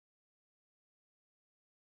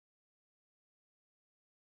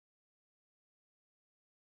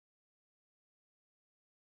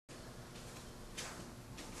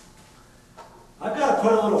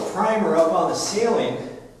put a little primer up on the ceiling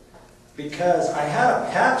because I had a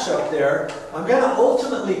patch up there. I'm going to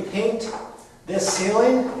ultimately paint this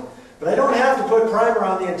ceiling, but I don't have to put primer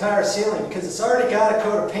on the entire ceiling because it's already got a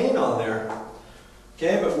coat of paint on there.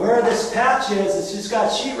 Okay, but where this patch is, it's just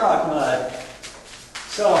got sheetrock mud.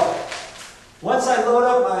 So once I load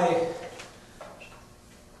up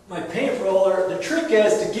my paint roller, the trick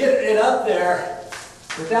is to get it up there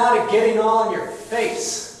without it getting all in your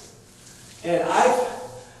face. And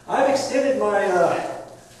I've extended my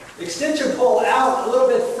extension pole out a little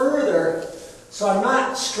bit further so I'm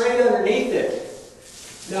not straight underneath it.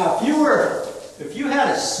 Now if you had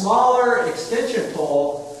a smaller extension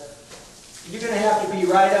pole, you're going to have to be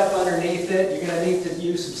right up underneath it. You're going to need to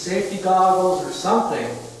use some safety goggles or something.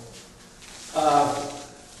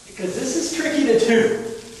 Because this is tricky to do.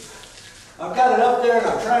 I've got it up there and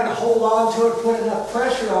I'm trying to hold on to it, put enough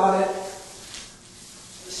pressure on it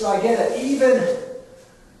so I get an even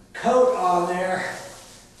coat on there,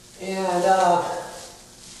 and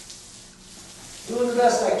doing the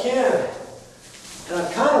best I can. And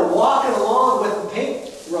I'm kind of walking along with the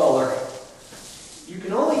paint roller. You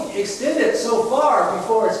can only extend it so far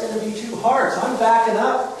before it's going to be too hard. So I'm backing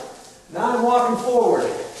up. Now I'm walking forward.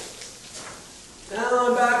 Now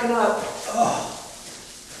I'm backing up. Oh.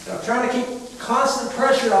 I'm trying to keep constant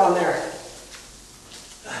pressure on there.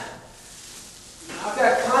 I've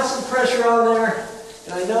got constant pressure on there,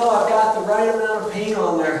 and I know I've got the right amount of paint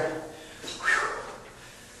on there.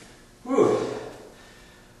 Whew.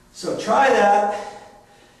 So try that,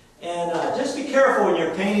 and just be careful when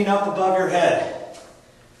you're painting up above your head.